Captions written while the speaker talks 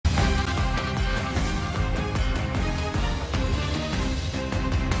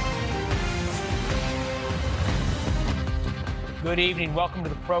Good evening. Welcome to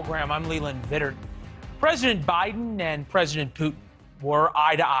the program. I'm Leland Vittert. President Biden and President Putin were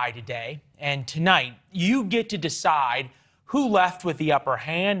eye to eye today. And tonight, you get to decide who left with the upper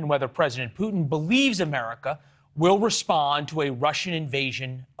hand and whether President Putin believes America will respond to a Russian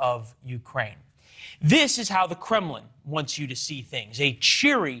invasion of Ukraine. This is how the Kremlin wants you to see things. A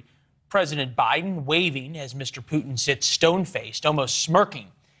cheery President Biden waving as Mr. Putin sits stone-faced, almost smirking.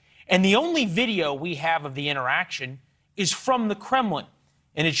 And the only video we have of the interaction is from the Kremlin.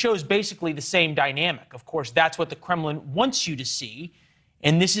 And it shows basically the same dynamic. Of course, that's what the Kremlin wants you to see.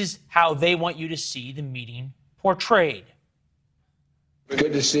 And this is how they want you to see the meeting portrayed.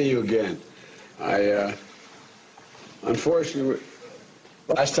 Good to see you again. Unfortunately,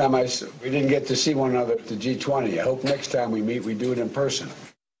 last time we didn't get to see one another at the G20. I hope next time we meet, we do it in person.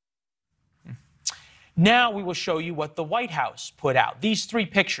 Now we will show you what the White House put out. These three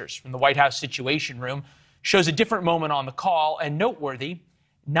pictures from the White House Situation Room shows a different moment on the call, and noteworthy,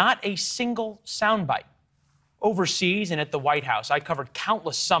 not a single soundbite. Overseas and at the White House, I covered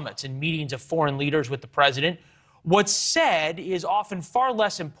countless summits and meetings of foreign leaders with the president. What's said is often far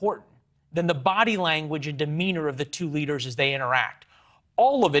less important than the body language and demeanor of the two leaders as they interact.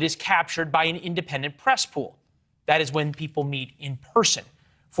 All of it is captured by an independent press pool. That is when people meet in person.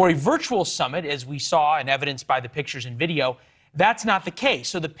 For a virtual summit, as we saw and evidenced by the pictures and video, that's not the case.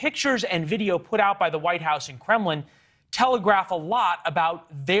 So the pictures and video put out by the White House and Kremlin telegraph a lot about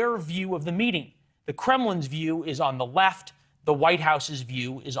their view of the meeting. The Kremlin's view is on the left. The White House's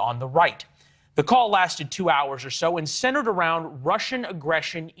view is on the right. The call lasted 2 hours or so and centered around Russian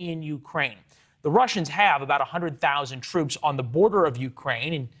aggression in Ukraine. The Russians have about 100,000 troops on the border of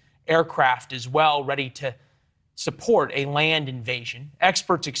Ukraine and aircraft as well, ready to support a land invasion.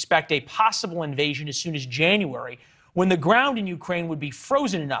 Experts expect a possible invasion as soon as January, when the ground in Ukraine would be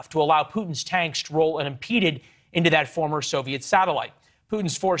frozen enough to allow Putin's tanks to roll unimpeded into that former Soviet satellite.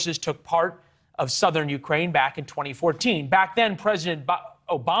 Putin's forces took part of southern Ukraine back in 2014. Back then, President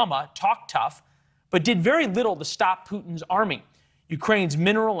Obama talked tough, but did very little to stop Putin's army. Ukraine's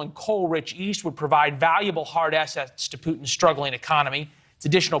mineral and coal-rich east would provide valuable hard assets to Putin's struggling economy. Its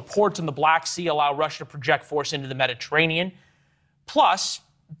additional ports in the Black Sea allow Russia to project force into the Mediterranean. Plus,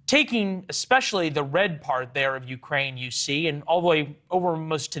 taking especially the red part there of Ukraine you see, and all the way over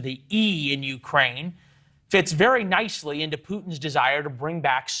almost to the E in Ukraine, fits very nicely into Putin's desire to bring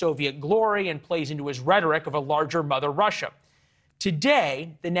back Soviet glory and plays into his rhetoric of a larger Mother Russia.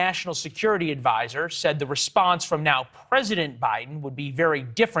 Today, the National Security Advisor said the response from now President Biden would be very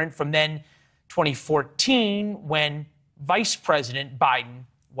different from then 2014 when Vice President Biden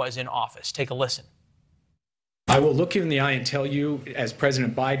was in office. Take a listen. I will look you in the eye and tell you, as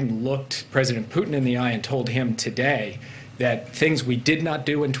President Biden looked President Putin in the eye and told him today that things we did not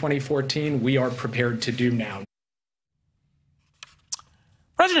do in 2014, we are prepared to do now.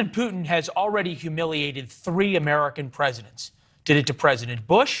 President Putin has already humiliated 3 American presidents. Did it to President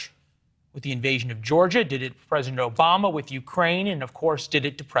Bush with the invasion of Georgia, did it to President Obama with Ukraine, and of course did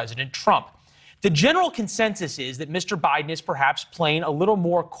it to President Trump. The general consensus is that Mr. Biden is perhaps playing a little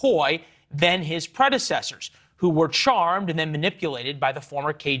more coy than his predecessors, who were charmed and then manipulated by the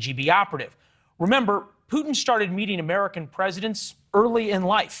former KGB operative. Remember, Putin started meeting American presidents early in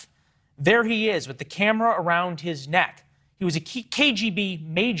life. There he is with the camera around his neck. He was a KGB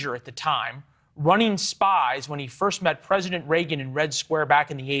major at the time, running spies when he first met President Reagan in Red Square back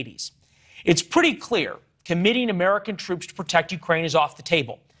in the 80s. It's pretty clear committing American troops to protect Ukraine is off the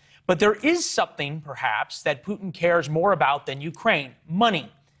table. But there is something, perhaps, that Putin cares more about than Ukraine: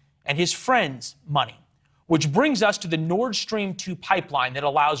 money, and his friends' money. Which brings us to the Nord Stream 2 pipeline that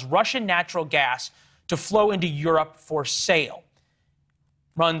allows Russian natural gas to flow into Europe for sale.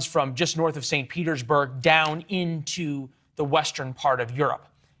 Runs from just north of St. Petersburg down into the western part of Europe.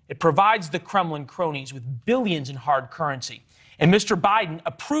 It provides the Kremlin cronies with billions in hard currency. And Mr. Biden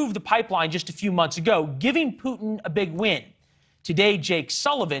approved the pipeline just a few months ago, giving Putin a big win. Today, Jake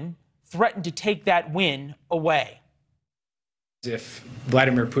Sullivan threatened to take that win away. If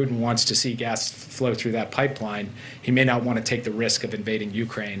Vladimir Putin wants to see gas flow through that pipeline, he may not want to take the risk of invading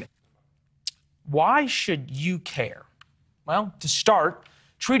Ukraine. Why should you care? Well, to start,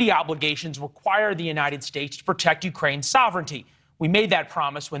 treaty obligations require the United States to protect Ukraine's sovereignty. We made that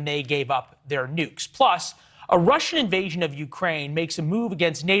promise when they gave up their nukes. Plus, a Russian invasion of Ukraine makes a move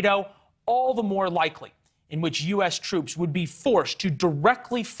against NATO all the more likely, in which U.S. troops would be forced to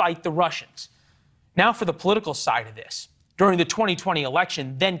directly fight the Russians. Now for the political side of this. During the 2020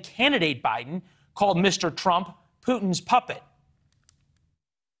 election, then candidate Biden called Mr. Trump Putin's puppet.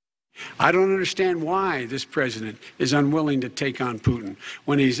 I don't understand why this president is unwilling to take on Putin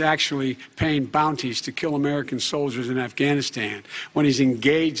when he's actually paying bounties to kill American soldiers in Afghanistan, when he's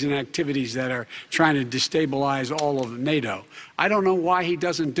engaged in activities that are trying to destabilize all of NATO. I don't know why he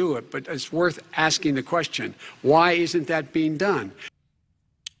doesn't do it, but it's worth asking the question, why isn't that being done?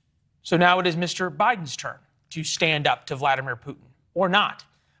 So now it is Mr. Biden's turn to stand up to Vladimir Putin, or not.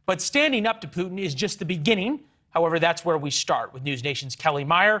 But standing up to Putin is just the beginning. However, that's where we start with NewsNation's Kellie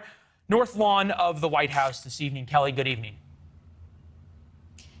Meyer, North Lawn of the White House this evening. Kellie, good evening.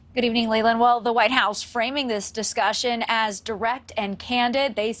 Good evening, Leland. Well, the White House framing this discussion as direct and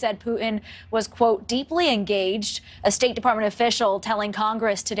candid. They said Putin was, quote, deeply engaged. A State Department official telling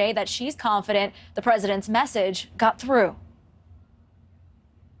Congress today that she's confident the president's message got through.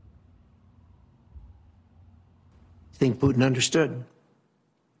 Think Putin understood?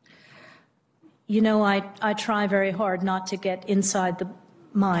 You know, I try very hard not to get inside the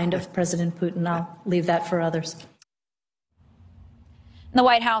mind of President Putin. I'll leave that for others. The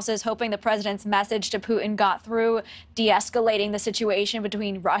White House is hoping the president's message to Putin got through, de-escalating the situation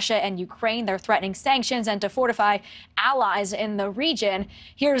between Russia and Ukraine. They're threatening sanctions and to fortify allies in the region.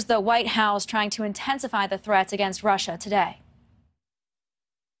 Here's the White House trying to intensify the threats against Russia today.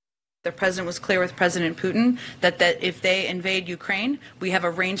 The president was clear with President Putin that if they invade Ukraine, we have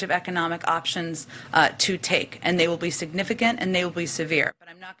a range of economic options to take, and they will be significant and they will be severe. But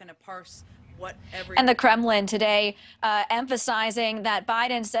I'm not going to parse what every... And the Kremlin today emphasizing that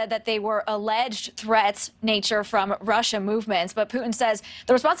Biden said that they were alleged threats nature from Russia movements. But Putin says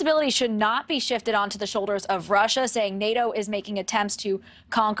the responsibility should not be shifted onto the shoulders of Russia, saying NATO is making attempts to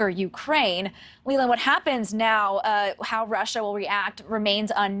conquer Ukraine. Leland, what happens now, how Russia will react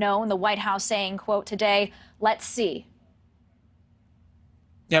remains unknown. The White House saying, quote, today, let's see.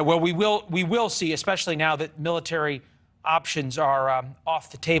 Yeah, well, we will see, especially now that military options are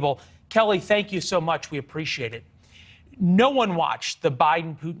off the table. Kellie, thank you so much. We appreciate it. No one watched the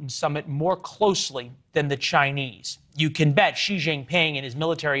Biden-Putin summit more closely than the Chinese. You can bet Xi Jinping and his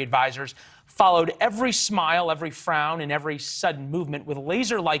military advisors followed every smile, every frown, and every sudden movement with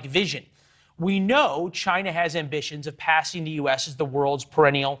laser-like vision. We know China has ambitions of passing the U.S. as the world's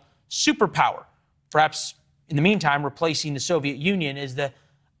perennial superpower, perhaps in the meantime replacing the Soviet Union as the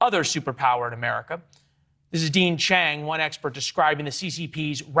other superpower in America. This is Dean Chang, one expert describing the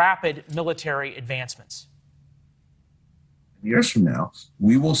CCP's rapid military advancements. Years from now,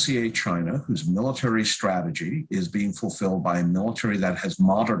 we will see a China whose military strategy is being fulfilled by a military that has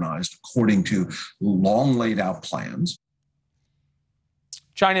modernized according to long laid out plans.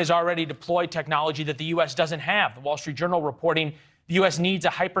 China has already deployed technology that the U.S. doesn't have. The Wall Street Journal reporting the U.S. needs a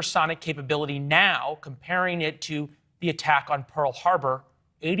hypersonic capability now, comparing it to the attack on Pearl Harbor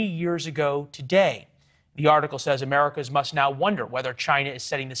 80 years ago today. The article says Americans must now wonder whether China is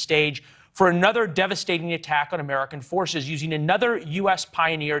setting the stage for another devastating attack on American forces using another U.S.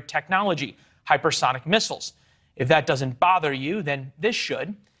 pioneered technology, hypersonic missiles. If that doesn't bother you, then this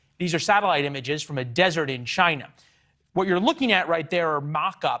should. These are satellite images from a desert in China. What you're looking at right there are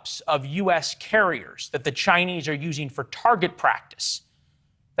mock-ups of U.S. carriers that the Chinese are using for target practice.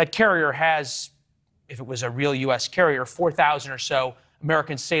 That carrier has, if it was a real U.S. carrier, 4,000 or so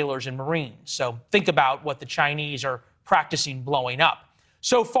American sailors and Marines. So think about what the Chinese are practicing blowing up.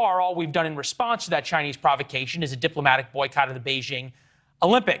 So far, all we've done in response to that Chinese provocation is a diplomatic boycott of the Beijing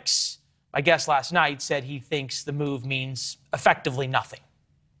Olympics. My guest last night said he thinks the move means effectively nothing.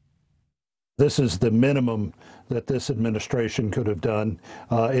 This is the minimum that this administration could have done.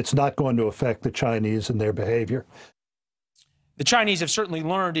 It's not going to affect the Chinese and their behavior. The Chinese have certainly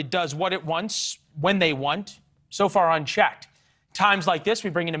learned it does what it wants, when they want, so far unchecked. Times like this, we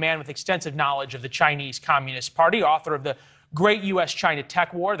bring in a man with extensive knowledge of the Chinese Communist Party, author of the Great U.S.-China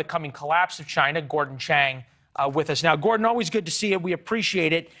Tech War, The Coming Collapse of China, Gordon Chang, with us now. Gordon, always good to see you. We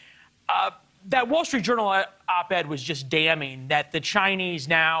appreciate it. That Wall Street Journal op-ed was just damning that the Chinese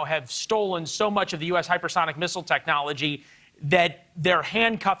now have stolen so much of the U.S. hypersonic missile technology that they're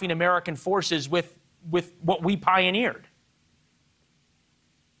handcuffing American forces with what we pioneered.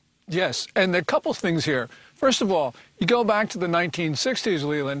 Yes, and there are a couple things here. First of all, you go back to the 1960s,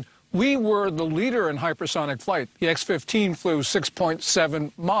 Leland, we were the leader in hypersonic flight. The X-15 flew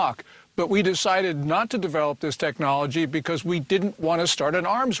 6.7 Mach, but we decided not to develop this technology because we didn't want to start an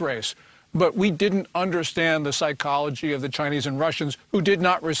arms race. But we didn't understand the psychology of the Chinese and Russians, who did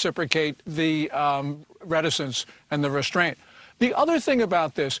not reciprocate the reticence and the restraint. The other thing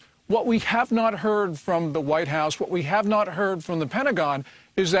about this, what we have not heard from the White House, what we have not heard from the Pentagon,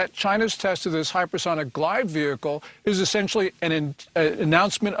 is that China's test of this hypersonic glide vehicle is essentially an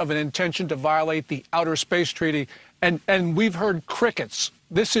announcement of an intention to violate the Outer Space Treaty. And we've heard crickets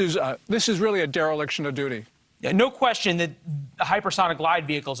this is really a dereliction of duty. Yeah, no question that the hypersonic glide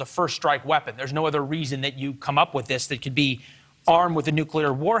vehicle is a first strike weapon. There's no other reason that you come up with this that could be armed with a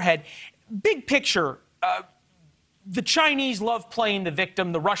nuclear warhead. Big picture, the Chinese love playing the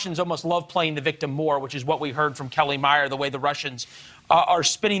victim. The Russians almost love playing the victim more, which is what we heard from Kellie Meyer, the way the Russians are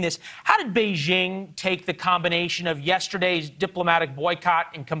spinning this. How did Beijing take the combination of yesterday's diplomatic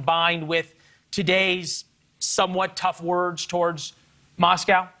boycott and combined with today's somewhat tough words towards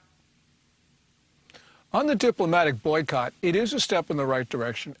Moscow? On the diplomatic boycott, it is a step in the right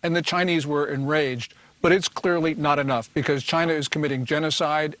direction, and the Chinese were enraged, but it's clearly not enough because China is committing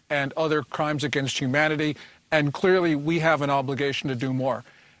genocide and other crimes against humanity, and clearly we have an obligation to do more.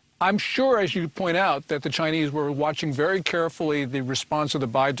 I'm sure, as you point out, that the Chinese were watching very carefully the response of the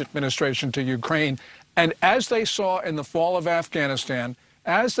Biden administration to Ukraine, and as they saw in the fall of Afghanistan,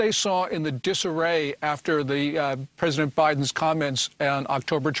 as they saw in the disarray after the President Biden's comments on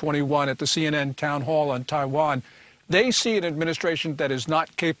October 21 at the CNN town hall on Taiwan, they see an administration that is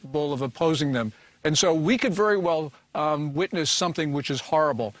not capable of opposing them. And so we could very well witness something which is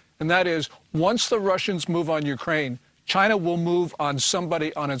horrible. And that is, once the Russians move on Ukraine, China will move on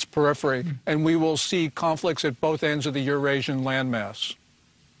somebody on its periphery, and we will see conflicts at both ends of the Eurasian landmass.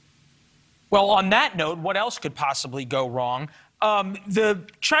 Well, on that note, what else could possibly go wrong? The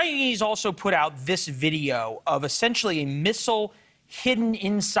Chinese also put out this video of essentially a missile hidden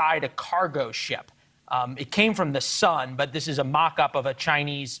inside a cargo ship. It came from the Sun, but this is a mock-up of a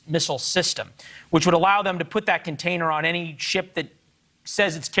Chinese missile system, which would allow them to put that container on any ship that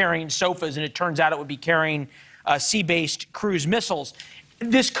says it's carrying sofas, and it turns out it would be carrying sea-based cruise missiles.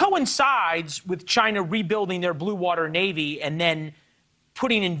 This coincides with China rebuilding their blue water navy and then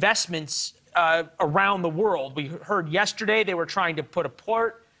putting investments around the world. We heard yesterday they were trying to put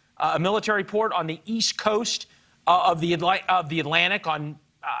a military port on the east coast of the Atlantic, on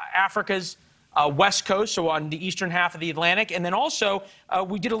Africa's west coast, so on the eastern half of the Atlantic. And then also,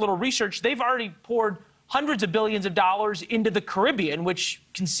 we did a little research. They've already poured hundreds of billions of dollars into the Caribbean, which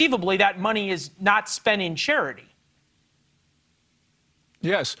conceivably that money is not spent in charity.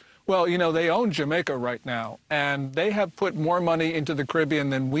 Yes. Well, you know, they own Jamaica right now, and they have put more money into the Caribbean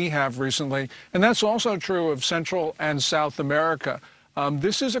than we have recently. And that's also true of Central and South America.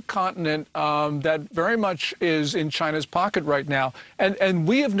 This is a continent that very much is in China's pocket right now, and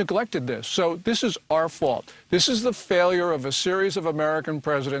we have neglected this. So this is our fault. This is the failure of a series of American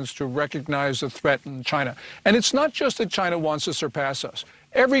presidents to recognize the threat in China. And it's not just that China wants to surpass us.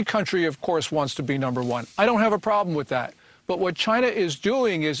 Every country, of course, wants to be number one. I don't have a problem with that. But what China is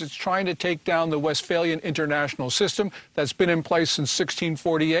doing is it's trying to take down the Westphalian international system that's been in place since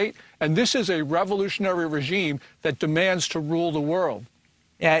 1648. And this is a revolutionary regime that demands to rule the world.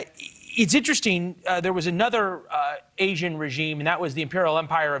 It's interesting. There was another Asian regime, and that was the Imperial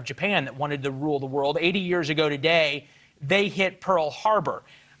Empire of Japan, that wanted to rule the world. 80 years ago today, they hit Pearl Harbor.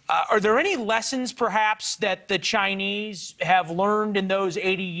 Are there any lessons, perhaps, that the Chinese have learned in those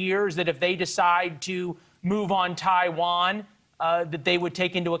 80 years that if they decide to move on Taiwan, that they would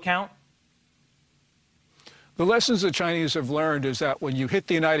take into account? The lessons the Chinese have learned is that when you hit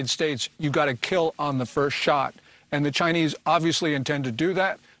the United States, you got to kill on the first shot. And the Chinese obviously intend to do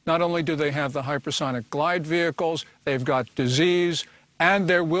that. Not only do they have the hypersonic glide vehicles, they've got disease, and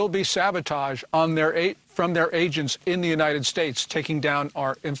there will be sabotage on from their agents in the United States taking down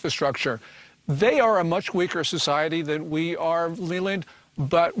our infrastructure. They are a much weaker society than we are, Leland,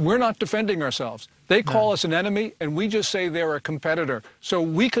 but we're not defending ourselves. They call us an enemy, and we just say they're a competitor. So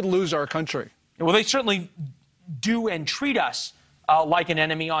we could lose our country. Well, they certainly do and treat us like an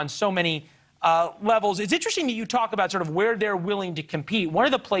enemy on so many levels. It's interesting that you talk about sort of where they're willing to compete. One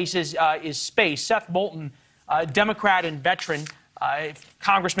of the places is space. Seth Moulton, Democrat and veteran,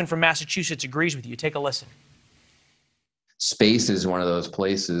 congressman from Massachusetts, agrees with you. Take a listen. Space is one of those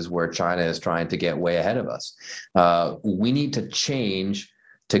places where China is trying to get way ahead of us. We need to change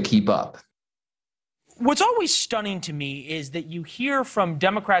to keep up. What's always stunning to me is that you hear from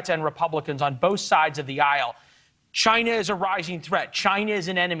Democrats and Republicans on both sides of the aisle, China is a rising threat. China is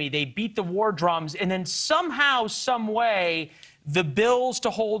an enemy. They beat the war drums. And then somehow, some way, the bills to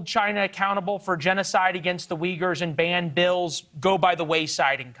hold China accountable for genocide against the Uyghurs and ban bills go by the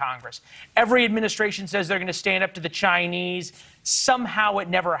wayside in Congress. Every administration says they're going to stand up to the Chinese. Somehow it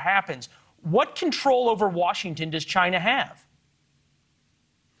never happens. What control over Washington does China have?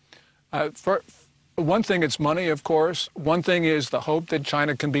 For one thing, it's money, of course. One thing is the hope that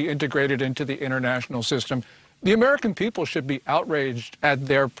China can be integrated into the international system. The American people should be outraged at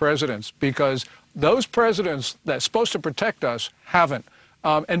their presidents because those presidents that's supposed to protect us haven't.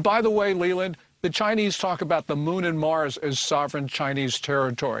 And by the way, Leland, the Chinese talk about the moon and Mars as sovereign Chinese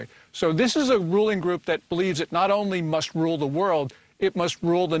territory. So this is a ruling group that believes it not only must rule the world, it must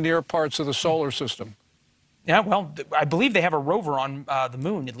rule the near parts of the solar system. Yeah, well, I believe they have a rover on the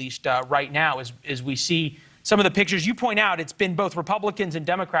moon, at least right now, as we see some of the pictures. You point out it's been both Republicans and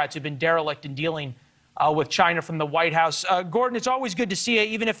Democrats who've been derelict in dealing with China from the White House. Gordon, it's always good to see you,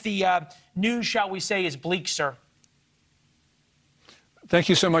 even if the news, shall we say, is bleak, sir. Thank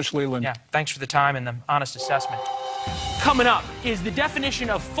you so much, Leland. Yeah, thanks for the time and the honest assessment. Coming up, is the definition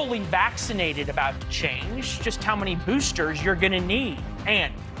of fully vaccinated about to change? Just how many boosters you're going to need?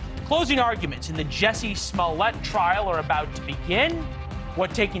 And closing arguments in the Jussie Smollett trial are about to begin.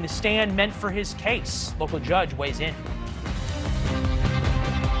 What taking the stand meant for his case. Local judge weighs in.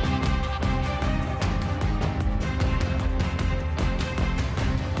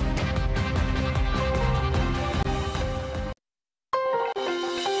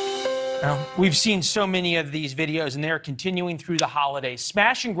 Now, we've seen so many of these videos, and they're continuing through the holidays.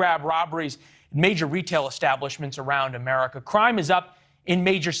 Smash and grab robberies in major retail establishments around America. Crime is up in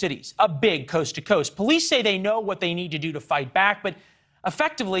major cities, up big coast to coast. Police say they know what they need to do to fight back, but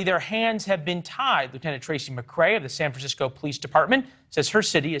effectively their hands have been tied. Lieutenant Tracy McCray of the San Francisco Police Department says her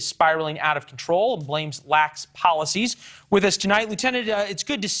city is spiraling out of control and blames lax policies. With us tonight, Lieutenant, it's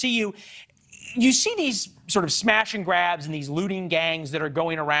good to see you. You see these sort of smash and grabs and these looting gangs that are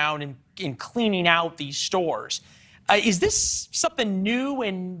going around and cleaning out these stores. Is this something new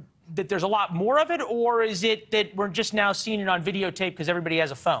and that there's a lot more of it, or is it that we're just now seeing it on videotape because everybody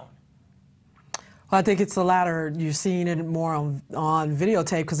has a phone? Well, I think it's the latter. You're seeing it more on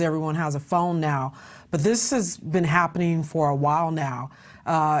videotape because everyone has a phone now. But this has been happening for a while now,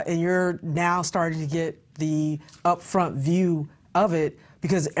 and you're now starting to get the upfront view of it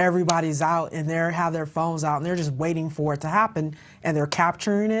because everybody's out and they have their phones out and they're just waiting for it to happen, and they're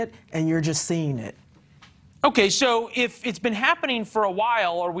capturing it, and you're just seeing it. Okay, so if it's been happening for a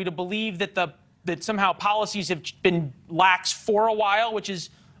while, are we to believe that that somehow policies have been lax for a while, which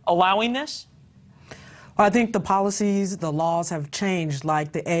is allowing this? Well, I think the policies, the laws have changed,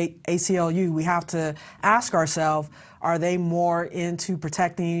 like the ACLU. We have to ask ourselves, are they more into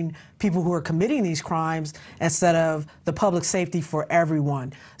protecting people who are committing these crimes instead of the public safety for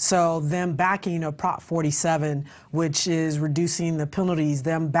everyone? So them backing a Prop 47, which is reducing the penalties,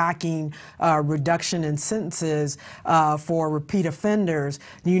 them backing reduction in sentences for repeat offenders,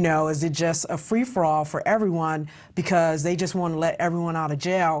 you know, is it just a free-for-all for everyone because they just want to let everyone out of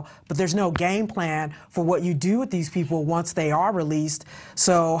jail, but there's no game plan for what you do with these people once they are released.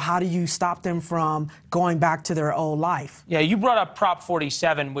 So how do you stop them from going back to their old life? Yeah, you brought up Prop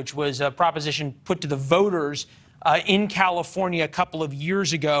 47, which was a proposition put to the voters in California a couple of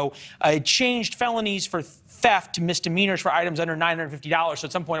years ago. It changed felonies for theft to misdemeanors for items under $950, so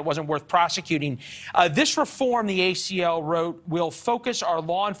at some point it wasn't worth prosecuting. This reform, the ACL wrote, will focus our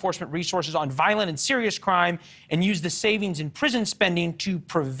law enforcement resources on violent and serious crime and use the savings in prison spending to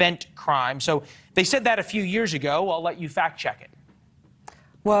prevent crime. So they said that a few years ago. I'll let you fact check it.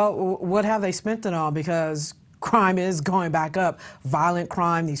 Well, what have they spent it on? Because crime is going back up, violent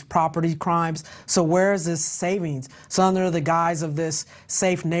crime, these property crimes. So where is this savings? So under the guise of this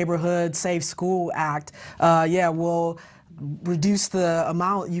Safe Neighborhood, Safe School Act, yeah, we'll reduce the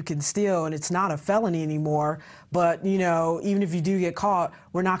amount you can steal, and it's not a felony anymore. But, you know, even if you do get caught,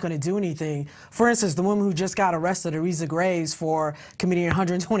 we're not going to do anything. For instance, the woman who just got arrested, Ariza Graves, for committing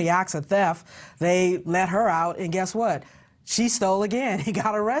 120 acts of theft, they let her out, and guess what? She stole again. He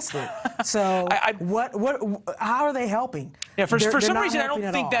got arrested. So how are they helping? Yeah, for some reason, I don't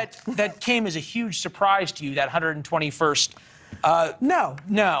think that came as a huge surprise to you, that 121st. No,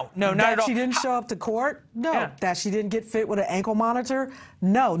 not at all. She didn't show up to court? No. Yeah. That she didn't get fit with an ankle monitor?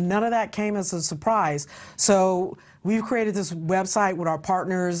 No, none of that came as a surprise. So we've created this website with our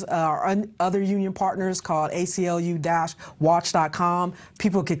partners, our other union partners, called ACLU-watch.com.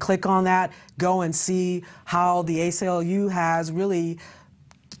 People could click on that, go and see how the ACLU has really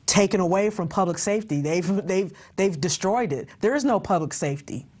taken away from public safety. They've destroyed it. There is no public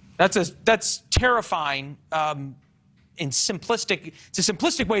safety. That's terrifying. It's a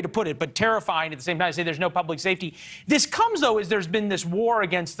simplistic way to put it, but terrifying at the same time. I say there's no public safety. This comes, though, as there's been this war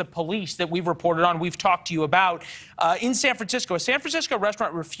against the police that we've reported on, we've talked to you about. In San Francisco, a San Francisco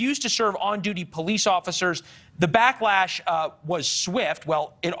restaurant refused to serve on-duty police officers. The backlash was swift.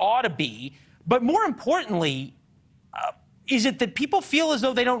 Well, it ought to be. But more importantly, is it that people feel as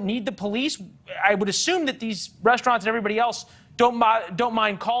though they don't need the police? I would assume that these restaurants and everybody else don't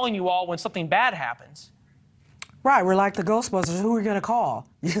mind calling you all when something bad happens. Right, we're like the Ghostbusters. Who are you going to call?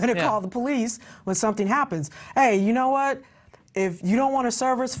 You're going to call the police when something happens. Hey, you know what? If you don't want to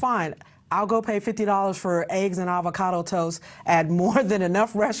serve us, fine. I'll go pay $50 for eggs and avocado toast at more than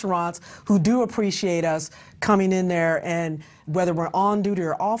enough restaurants who do appreciate us coming in there, and whether we're on duty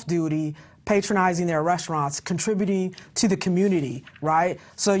or off duty, patronizing their restaurants, contributing to the community, right?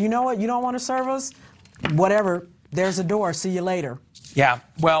 So you know what? You don't want to serve us? Whatever. There's a door. See you later. Yeah,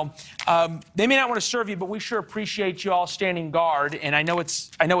 well, they may not want to serve you, but we sure appreciate you all standing guard. And I know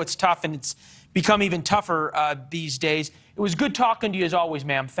it's tough, and it's become even tougher these days. It was good talking to you as always,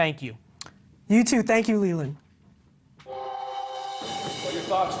 ma'am. Thank you. You too. Thank you, Leland. What are your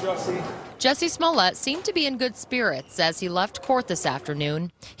thoughts, Jussie? Jussie Smollett seemed to be in good spirits as he left court this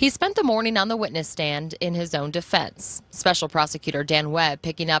afternoon. He spent the morning on the witness stand in his own defense. Special Prosecutor Dan Webb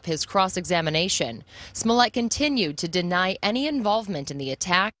picking up his cross-examination. Smollett continued to deny any involvement in the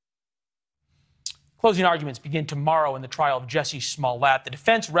attack. Closing arguments begin tomorrow in the trial of Jussie Smollett. The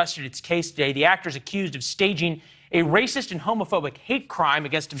defense rested its case today. The actor is accused of staging a racist and homophobic hate crime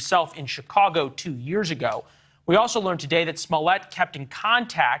against himself in Chicago 2 years ago. We also learned today that Smollett kept in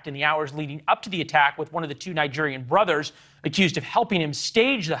contact in the hours leading up to the attack with one of the two Nigerian brothers accused of helping him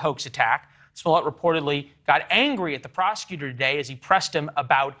stage the hoax attack. Smollett reportedly got angry at the prosecutor today as he pressed him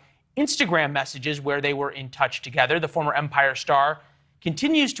about Instagram messages where they were in touch together. The former Empire star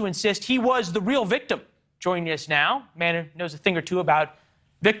continues to insist he was the real victim. Joining us now, a man who knows a thing or two about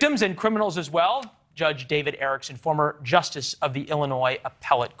victims and criminals as well, Judge David Erickson, former justice of the Illinois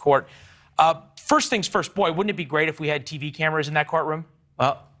Appellate Court. First things first, boy, wouldn't it be great if we had TV cameras in that courtroom?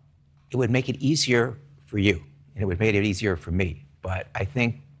 Well, it would make it easier for you, and it would make it easier for me. But I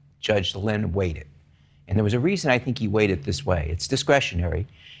think Judge Lynn waited. And there was a reason I think he waited this way. It's discretionary,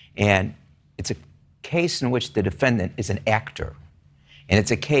 and it's a case in which the defendant is an actor. And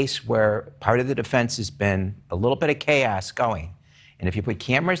it's a case where part of the defense has been a little bit of chaos going. And if you put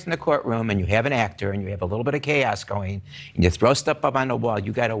cameras in the courtroom and you have an actor and you have a little bit of chaos going and you throw stuff up on the wall,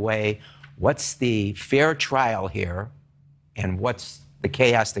 you got to weigh what's the fair trial here and what's the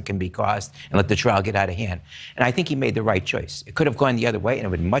chaos that can be caused and let the trial get out of hand. And I think he made the right choice. It could have gone the other way, and it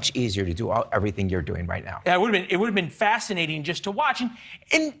would have been much easier to do everything you're doing right now. Yeah, it would have been fascinating just to watch.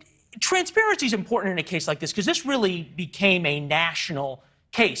 And transparency is important in a case like this because this really became a national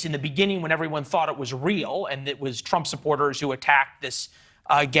case in the beginning when everyone thought it was real and it was Trump supporters who attacked this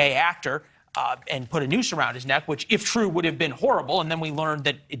gay actor and put a noose around his neck, which, if true, would have been horrible. And then we learned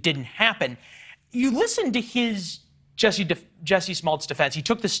that it didn't happen. You listen to his Jussie Smollett's defense. He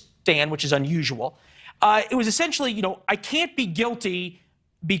took the stand, which is unusual. It was essentially, you know, I can't be guilty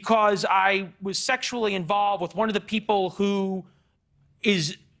because I was sexually involved with one of the people who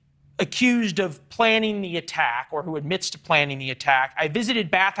is accused of planning the attack or who admits to planning the attack. I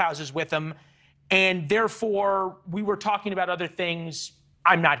visited bathhouses with him, and therefore we were talking about other things.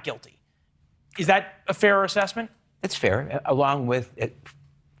 I'm not guilty. Is that a fair assessment? It's fair, along with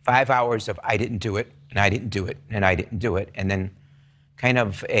 5 hours of I didn't do it, and I didn't do it, and I didn't do it, and then kind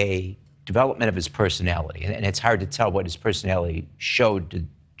of a development of his personality. And it's hard to tell what his personality showed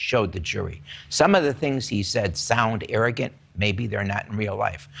the jury. Some of the things he said sound arrogant. Maybe they're not in real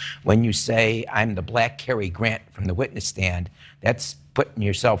life. When you say, I'm the black Cary Grant from the witness stand, that's putting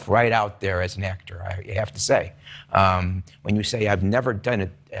yourself right out there as an actor, I have to say. When you say, I've never done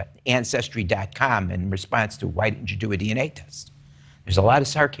it at Ancestry.com in response to, why didn't you do a DNA test? There's a lot of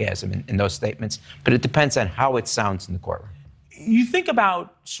sarcasm in those statements, but it depends on how it sounds in the courtroom. You think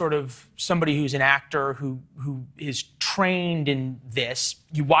about sort of somebody who's an actor who is trained in this.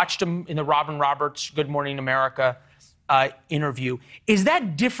 You watched him in the Robin Roberts Good Morning America interview. Is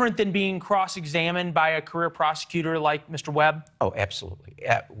that different than being cross-examined by a career prosecutor like Mr. Webb? Oh, absolutely.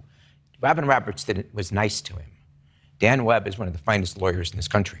 Robin Roberts was nice to him. Dan Webb is one of the finest lawyers in this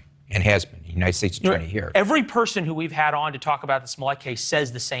country and has been, the United States Attorney here. Every person who we've had on to talk about the Smollett case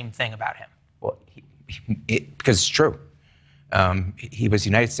says the same thing about him. Well, because it's true. He was the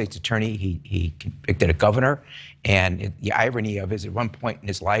United States Attorney. He convicted a governor. And the irony of it is, at one point in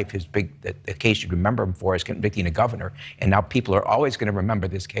his life, the case you'd remember him for is convicting a governor. And now people are always going to remember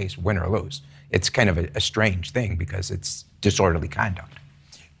this case, win or lose. It's kind of a strange thing because it's disorderly conduct.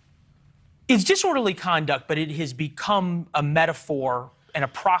 It's disorderly conduct, but it has become a metaphor and a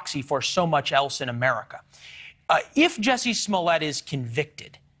proxy for so much else in America. If Jussie Smollett is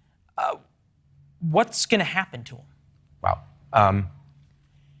convicted, what's going to happen to him? Wow.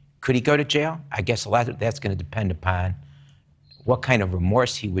 Could he go to jail? I guess a lot of that's going to depend upon what kind of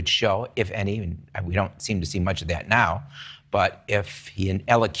remorse he would show, if any, and we don't seem to see much of that now. But if in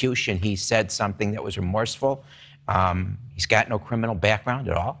elocution he said something that was remorseful, he's got no criminal background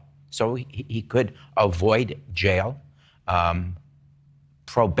at all, so he could avoid jail.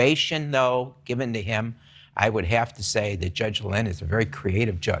 Probation, though, given to him, I would have to say that Judge Lynn is a very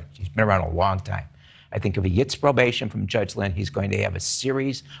creative judge. He's been around a long time. I think if he gets probation from Judge Lynn, he's going to have a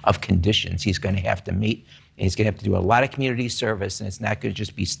series of conditions he's going to have to meet. And he's going to have to do a lot of community service, and it's not going to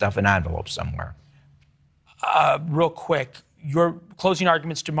just be stuff in envelopes somewhere. Real quick, your closing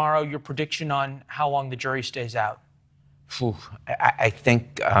arguments tomorrow, your prediction on how long the jury stays out? I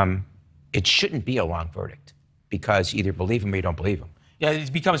think it shouldn't be a long verdict because you either believe him or you don't believe him. Yeah,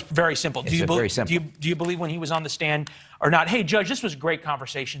 it becomes very simple. Very simple. Do you believe when he was on the stand or not? Hey, Judge, this was a great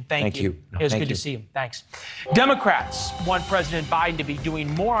conversation. Thank you. No, it was thank good you. to see him. Thanks. Democrats want President Biden to be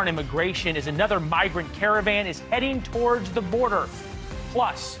doing more on immigration as another migrant caravan is heading towards the border.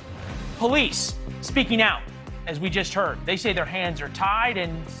 Plus, police speaking out, as we just heard. They say their hands are tied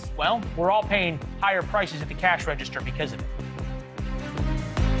and, well, we're all paying higher prices at the cash register because of it.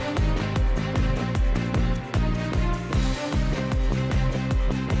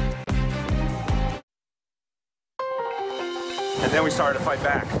 And then we started to fight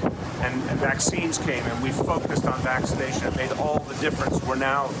back, and vaccines came, and we focused on vaccination. It made all the difference. We're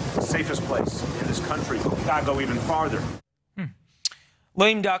now the safest place in this country, but we gotta go even farther.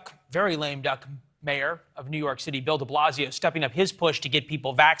 Lame duck, very lame duck, Mayor of New York City, Bill de Blasio, stepping up his push to get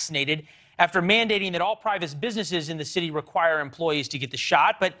people vaccinated after mandating that all private businesses in the city require employees to get the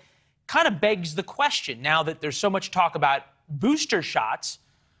shot. But kind of begs the question, now that there's so much talk about booster shots,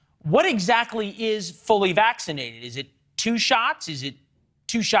 what exactly is fully vaccinated? Is it 2 shots? Is it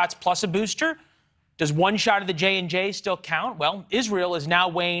 2 shots plus a booster? Does 1 shot of the J&J still count? Well, Israel is now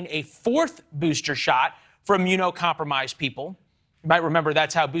weighing a 4th booster shot for immunocompromised people. You might remember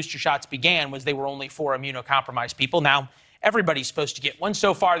that's how booster shots began, was they were only for immunocompromised people. Now everybody's supposed to get one.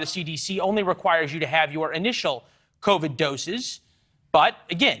 So far, the CDC only requires you to have your initial COVID doses. But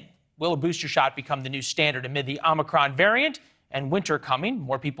again, will a booster shot become the new standard amid the Omicron variant and winter coming?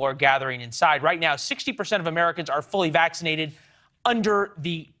 More people are gathering inside. Right now, 60% of Americans are fully vaccinated under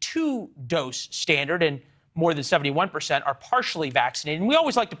the 2-dose standard, and more than 71% are partially vaccinated. And we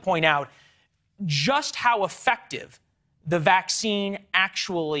always like to point out just how effective the vaccine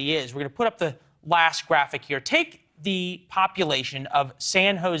actually is. We're going to put up the last graphic here. Take the population of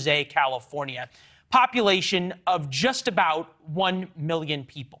San Jose, California, population of just about 1 million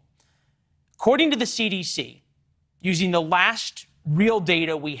people. According to the CDC, using the last real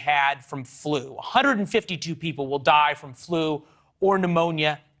data we had from flu, 152 people will die from flu or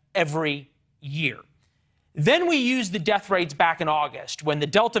pneumonia every year. Then we used the death rates back in August when the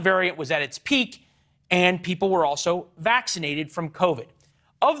Delta variant was at its peak and people were also vaccinated from COVID.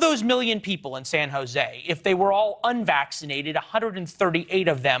 Of those million people in San Jose, if they were all unvaccinated, 138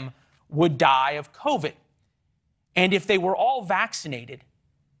 of them would die of COVID. And if they were all vaccinated,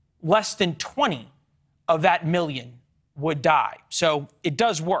 less than 20 of that million would die. So it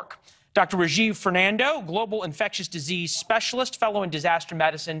does work. Dr. Rajeev Fernando, global infectious disease specialist, fellow in disaster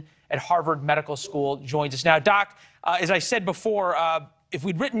medicine at Harvard Medical School, joins us now. Doc, as I said before, if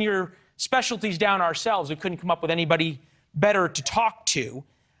we'd written your specialties down ourselves, we couldn't come up with anybody better to talk to.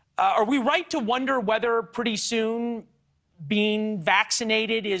 Are we right to wonder whether pretty soon being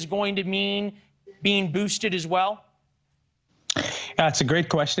vaccinated is going to mean being boosted as well? That's a great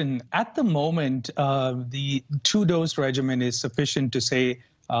question. At the moment, the 2-dose regimen is sufficient to say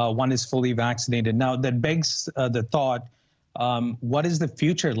one is fully vaccinated. Now, that begs the thought, what is the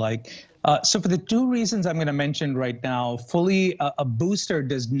future like? So for the 2 reasons I'm going to mention right now, a booster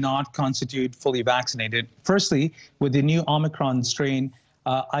does not constitute fully vaccinated. Firstly, with the new Omicron strain,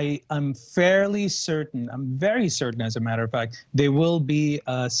 I'm fairly certain, I'm very certain as a matter of fact, there will be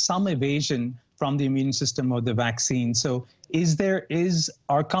some evasion from the immune system of the vaccine. So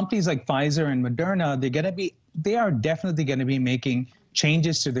are companies like Pfizer and Moderna, they are definitely going to be making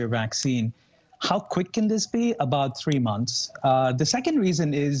changes to their vaccine. How quick can this be? About 3 months. The second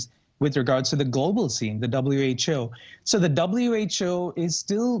reason is with regards to the global scene, the WHO. So the WHO is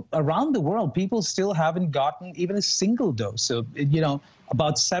still around the world. People still haven't gotten even a single dose. So,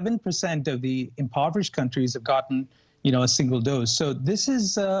 about 7% of the impoverished countries have gotten, a single dose. So this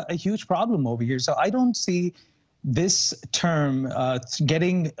is a huge problem over here. So I don't see this term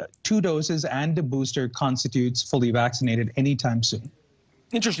getting 2 doses and a booster constitutes fully vaccinated anytime soon.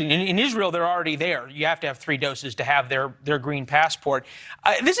 Interesting. In Israel, they're already there. You have to have 3 doses to have their green passport.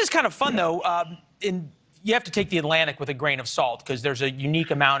 This is kind of fun, though. You have to take the Atlantic with a grain of salt because there's a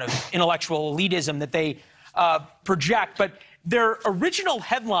unique amount of intellectual elitism that they project. But their original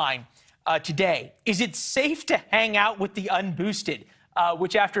headline today is, "It's safe to hang out with the unboosted,"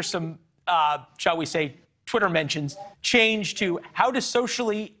 which after some, shall we say, Twitter mentions, changed to "How to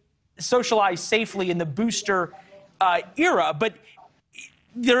socialize safely in the booster era." But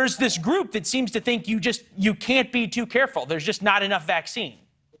there's this group that seems to think you can't be too careful. There's just not enough vaccine.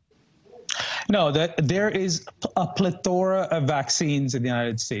 No, there is a plethora of vaccines in the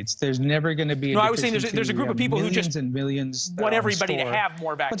United States. There's never going to be. No, I was saying there's a group of people who just millions want everybody to have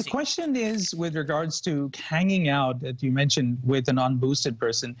more vaccine. But the question is, with regards to hanging out that you mentioned with an unboosted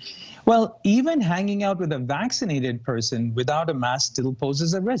person, well, even hanging out with a vaccinated person without a mask still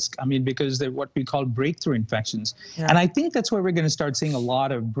poses a risk. I mean, because they're what we call breakthrough infections, and I think that's where we're going to start seeing a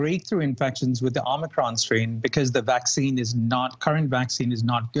lot of breakthrough infections with the Omicron strain because the current vaccine is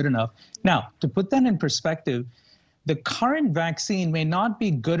not good enough. Now, to put that in perspective, the current vaccine may not be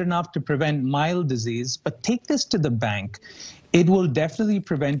good enough to prevent mild disease, but take this to the bank. It will definitely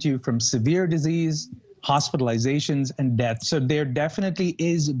prevent you from severe disease, hospitalizations, and death. So there definitely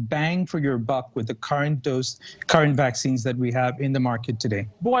is bang for your buck with the current vaccines that we have in the market today.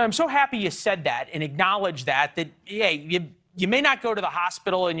 Boy, I'm so happy you said that and acknowledge that hey, you may not go to the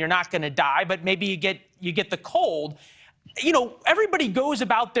hospital and you're not going to die, but maybe you get the cold. You know, everybody goes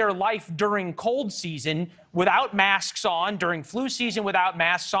about their life during cold season without masks on, during flu season without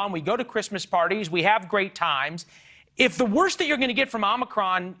masks on. We go to Christmas parties. We have great times. If the worst that you're going to get from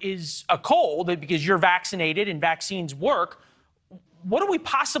Omicron is a cold because you're vaccinated and vaccines work, what are we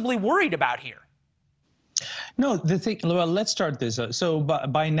possibly worried about here? No, well, let's start this. So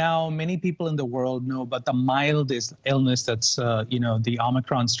by now, many people in the world know about the mild illness that's, the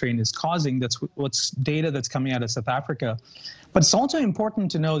Omicron strain is causing. That's what's data that's coming out of South Africa. But it's also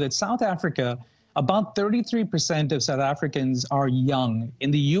important to know that South Africa, about 33% of South Africans are young. In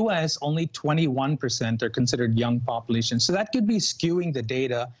the U.S., only 21% are considered young population. So that could be skewing the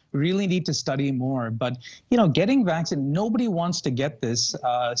data. Really need to study more. But, getting vaccinated, nobody wants to get this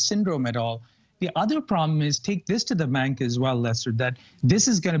syndrome at all. The other problem is, take this to the bank as well, Lester, that this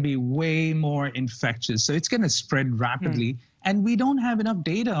is going to be way more infectious. So it's going to spread rapidly. And we don't have enough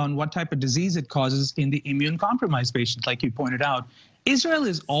data on what type of disease it causes in the immune-compromised patients, like you pointed out. Israel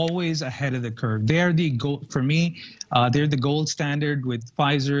is always ahead of the curve. They're the gold, for me, they're the gold standard with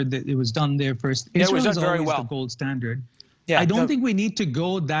Pfizer. It was done there first. Israel is always the gold standard. Yeah, I don't think we need to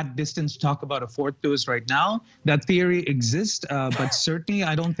go that distance to talk about a fourth dose right now. That theory exists, but certainly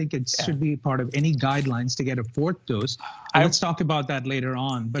I don't think it should be part of any guidelines to get a fourth dose. Let's talk about that later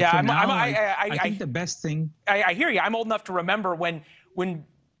on. But for now, I think the best thing... I hear you. I'm old enough to remember when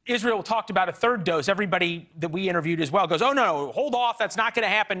Israel talked about a third dose, everybody that we interviewed as well goes, oh, no, hold off. That's not going to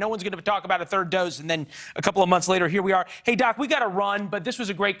happen. No one's going to talk about a third dose. And then a couple of months later, here we are. Hey, Doc, we got to run, but this was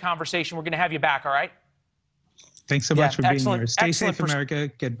a great conversation. We're going to have you back, all right? Thanks so much for being here. Stay safe, America.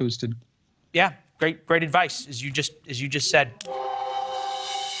 Get boosted. Yeah, great advice, as you just said.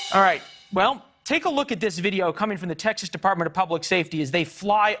 All right, well, take a look at this video coming from the Texas Department of Public Safety as they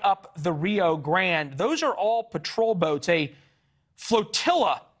fly up the Rio Grande. Those are all patrol boats, a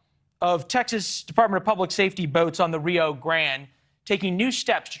flotilla of Texas Department of Public Safety boats on the Rio Grande, taking new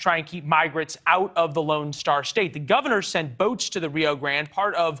steps to try and keep migrants out of the Lone Star State. The governor sent boats to the Rio Grande,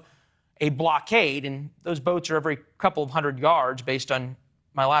 part of a blockade, and those boats are every couple of 100 yards based on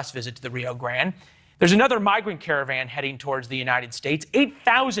my last visit to the Rio Grande. There's another migrant caravan heading towards the United States,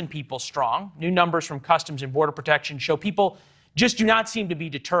 8,000 people strong. New numbers from Customs and Border Protection show people just do not seem to be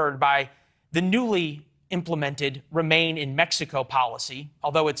deterred by the newly implemented Remain in Mexico policy,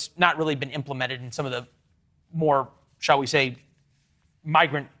 although it's not really been implemented in some of the more, shall we say,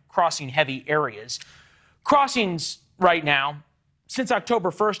 migrant crossing heavy areas. Crossings right now, since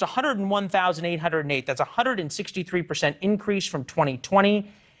October 1st, 101,808. That's a 163% increase from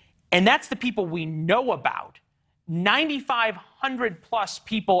 2020. And that's the people we know about. 9,500 plus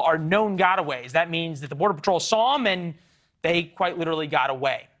people are known gotaways. That means that the Border Patrol saw them and they quite literally got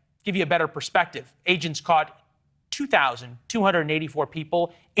away. To give you a better perspective, agents caught 2,284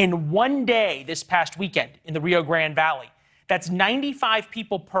 people in one day this past weekend in the Rio Grande Valley. That's 95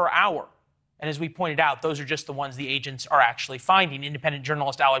 people per hour. And as we pointed out, those are just the ones the agents are actually finding. Independent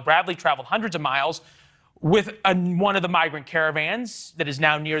journalist Allie Bradley traveled hundreds of miles with one of the migrant caravans that is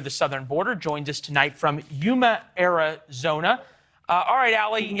now near the southern border. Joins us tonight from Yuma, Arizona. All right,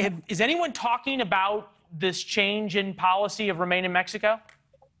 Allie, is anyone talking about this change in policy of Remain in Mexico?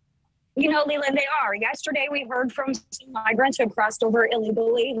 Leland, they are. Yesterday, we heard from some migrants who crossed over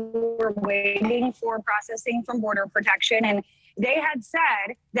illegally who were waiting for processing from Border Protection. And they had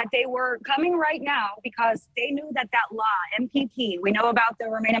said that they were coming right now because they knew that law, MPP, we know about the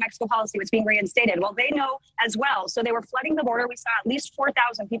Remain in Mexico policy, was being reinstated. Well, they know as well. So they were flooding the border. We saw at least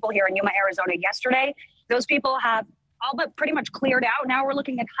 4,000 people here in Yuma, Arizona yesterday. Those people have all but pretty much cleared out. Now we're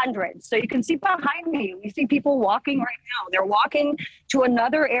looking at hundreds. So you can see behind me, we see people walking right now. They're walking to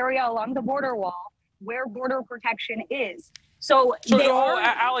another area along the border wall where Border Protection is. So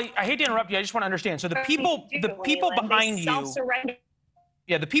Ali, I hate to interrupt you. I just want to understand. So the people behind you,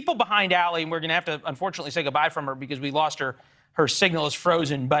 yeah, the people behind Ali, and we're going to have to unfortunately say goodbye from her because we lost her. Her signal is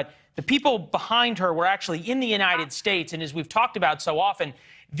frozen. But the people behind her were actually in the United States, and as we've talked about so often,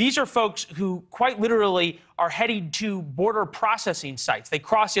 these are folks who quite literally are headed to border processing sites. They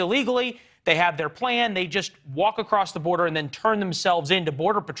cross illegally. They have their plan. They just walk across the border and then turn themselves into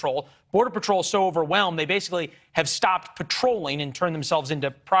Border Patrol. Border Patrol is so overwhelmed, they basically have stopped patrolling and turned themselves into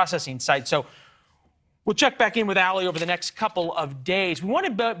processing sites. So we'll check back in with Ali over the next couple of days. We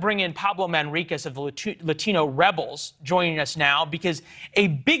want to bring in Pablo Manriquez of the Latino Rebels joining us now because a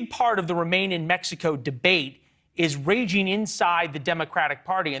big part of the Remain in Mexico debate is raging inside the Democratic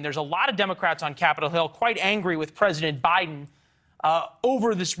Party. And there's a lot of Democrats on Capitol Hill quite angry with President Biden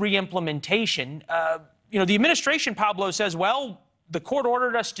over this re-implementation. The administration, Pablo, says, well, the court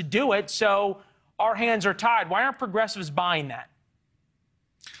ordered us to do it, so our hands are tied. Why aren't progressives buying that?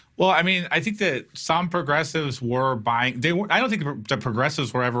 Well, I mean, I think that some progressives were buying. I don't think the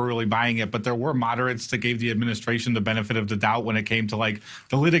progressives were ever really buying it, but there were moderates that gave the administration the benefit of the doubt when it came to like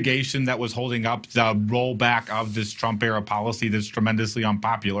the litigation that was holding up the rollback of this Trump-era policy that's tremendously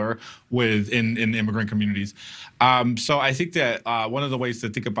unpopular in immigrant communities. So I think that one of the ways to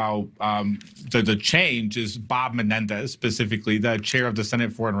think about the change is Bob Menendez, specifically the chair of the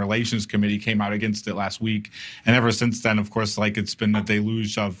Senate Foreign Relations Committee, came out against it last week, and ever since then, of course, like it's been a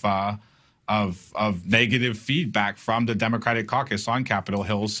deluge of negative feedback from the Democratic caucus on Capitol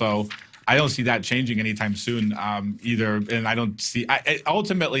Hill. So I don't see that changing anytime soon either. And I don't see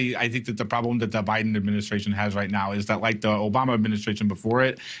ultimately, I think that the problem that the Biden administration has right now is that, like the Obama administration before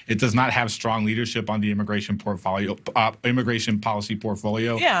it, it does not have strong leadership on the immigration portfolio, immigration policy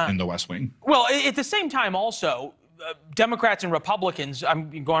portfolio in the West Wing. Well, at the same time, also, Democrats and Republicans,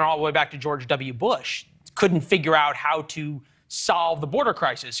 I'm going all the way back to George W. Bush, couldn't figure out how to solve the border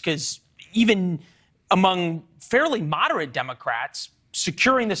crisis because even among fairly moderate Democrats,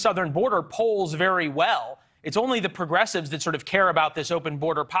 securing the southern border polls very well. It's only the progressives that sort of care about this open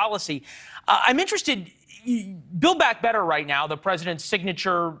border policy. I'm interested, Build Back Better right now, the president's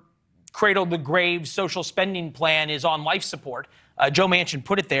signature cradle-to-grave social spending plan is on life support. Joe Manchin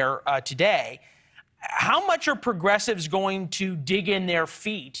put it there today. How much are progressives going to dig in their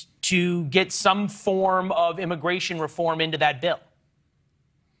feet to get some form of immigration reform into that bill?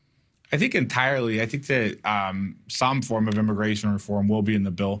 I think entirely. I think that some form of immigration reform will be in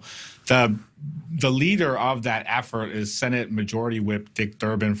the bill. The leader of that effort is Senate Majority Whip Dick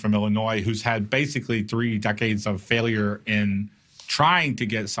Durbin from Illinois, who's had basically 3 decades of failure in trying to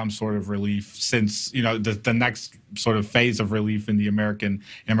get some sort of relief since, the next sort of phase of relief in the American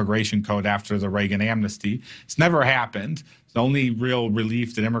Immigration Code after the Reagan amnesty. It's never happened. The only real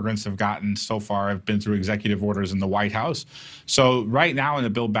relief that immigrants have gotten so far have been through executive orders in the White House. So right now in the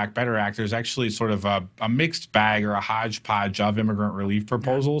Build Back Better Act, there's actually sort of a mixed bag or a hodgepodge of immigrant relief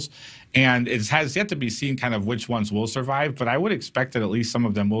proposals. And it has yet to be seen kind of which ones will survive, but I would expect that at least some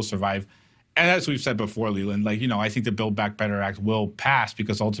of them will survive. And as we've said before, Leland, I think the Build Back Better Act will pass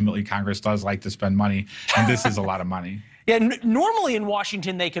because ultimately Congress does like to spend money, and this is a lot of money. Yeah, normally in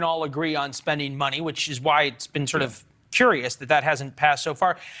Washington, they can all agree on spending money, which is why it's been sort of curious that hasn't passed so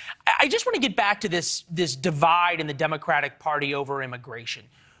far. I just want to get back to this divide in the Democratic Party over immigration.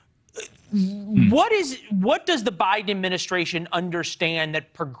 What does the Biden administration understand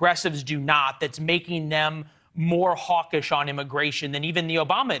that progressives do not, that's making them more hawkish on immigration than even the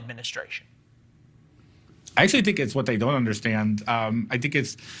Obama administration? I actually think it's what they don't understand. I think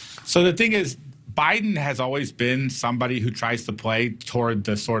so the thing is, Biden has always been somebody who tries to play toward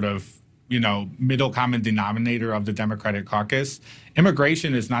the sort of, middle common denominator of the Democratic caucus.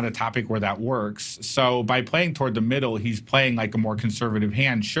 Immigration is not a topic where that works. So by playing toward the middle, he's playing like a more conservative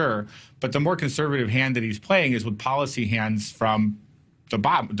hand, sure. But the more conservative hand that he's playing is with policy hands from the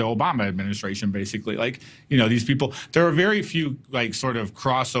Obama administration, basically. These people, there are very few sort of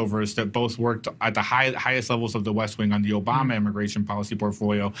crossovers that both worked at the highest levels of the West Wing on the Obama immigration policy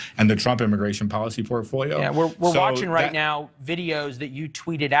portfolio and the Trump immigration policy portfolio. Yeah, we're watching right now videos that you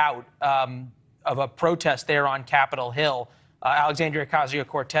tweeted out of a protest there on Capitol Hill. Alexandria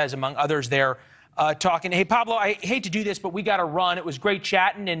Ocasio-Cortez, among others there, talking. Hey, Pablo, I hate to do this, but we got to run. It was great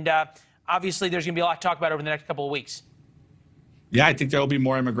chatting, and obviously there's going to be a lot to talk about over the next couple of weeks. Yeah, I think there will be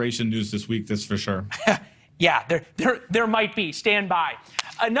more immigration news this week, that's for sure. Yeah, there might be. Stand by.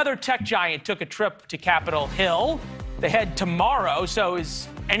 Another tech giant took a trip to Capitol Hill. They head tomorrow, so is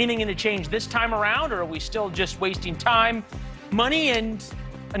anything going to change this time around, or are we still just wasting time, money, and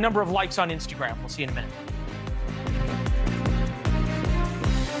a number of likes on Instagram? We'll see you in a minute.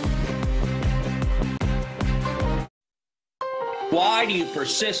 Why do you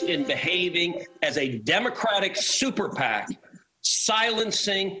persist in behaving as a Democratic super PAC,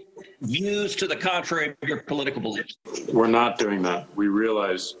 silencing views to the contrary of your political beliefs? We're not doing that. We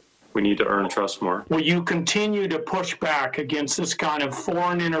realize we need to earn trust more. Will you continue to push back against this kind of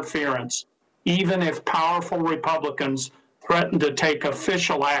foreign interference, even if powerful Republicans threaten to take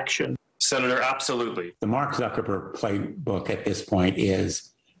official action? Senator, absolutely. The Mark Zuckerberg playbook at this point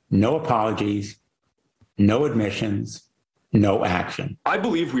is no apologies, no admissions, no action. I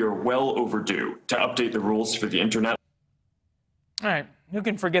believe we are well overdue to update the rules for the internet. All right. Who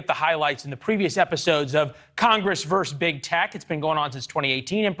can forget the highlights in the previous episodes of Congress versus Big Tech? It's been going on since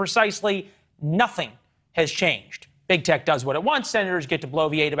 2018, and precisely nothing has changed. Big Tech does what it wants. Senators get to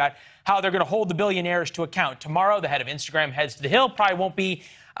bloviate about how they're going to hold the billionaires to account. Tomorrow, the head of Instagram heads to the Hill. Probably won't be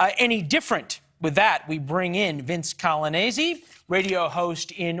any different. With that, we bring in Vince Colanesi, radio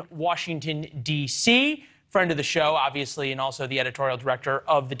host in Washington, D.C., friend of the show, obviously, and also the editorial director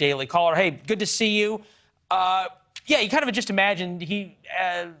of the Daily Caller. Hey, good to see you. Yeah, you kind of just imagined he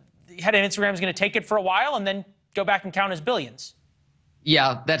head of Instagram is going to take it for a while and then go back and count his billions.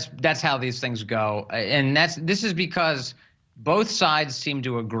 Yeah, that's how these things go, and this is because both sides seem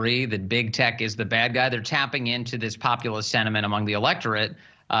to agree that big tech is the bad guy. They're tapping into this populist sentiment among the electorate,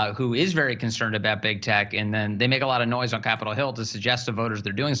 who is very concerned about big tech, and then they make a lot of noise on Capitol Hill to suggest to voters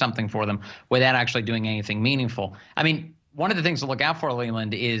they're doing something for them without actually doing anything meaningful. I mean, one of the things to look out for,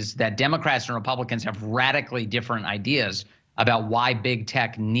 Leland, is that Democrats and Republicans have radically different ideas about why big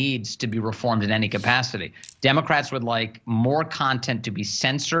tech needs to be reformed in any capacity. Democrats would like more content to be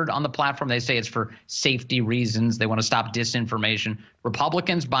censored on the platform. They say it's for safety reasons. They want to stop disinformation.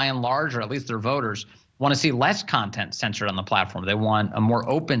 Republicans, by and large, or at least their voters, want to see less content censored on the platform. They want a more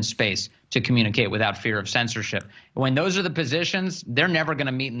open space to communicate without fear of censorship. When those are the positions, they're never going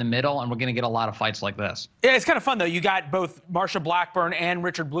to meet in the middle, and we're going to get a lot of fights like this. Yeah, it's kind of fun, though. You got both Marsha Blackburn and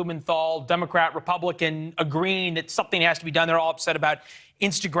Richard Blumenthal, Democrat, Republican, agreeing that something has to be done. They're all upset about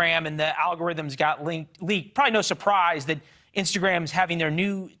Instagram and the algorithms got leaked. Probably no surprise that Instagram's having their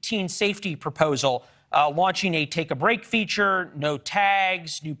new teen safety proposal, launching a take a break feature, no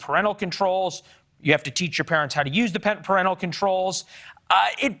tags, new parental controls. You have to teach your parents how to use the parental controls.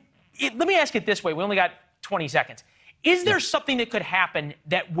 Let me ask it this way. We only got 20 seconds. Is there something that could happen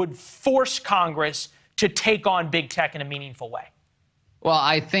that would force Congress to take on big tech in a meaningful way? Well,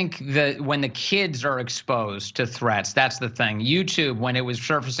 I think that when the kids are exposed to threats, that's the thing. YouTube, when it was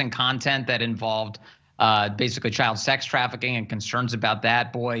surfacing content that involved basically child sex trafficking and concerns about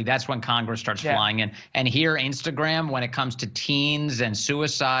that, boy, that's when Congress starts flying in. And here, Instagram, when it comes to teens and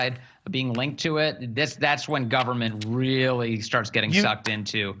suicide being linked to it, that's when government really starts getting sucked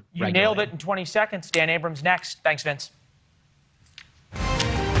into. You nailed it in 20 seconds. Dan Abrams next. Thanks, Vince.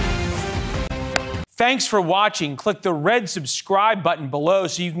 Thanks for watching. Click the red subscribe button below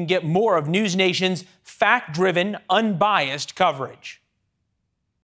so you can get more of NewsNation's fact-driven, unbiased coverage.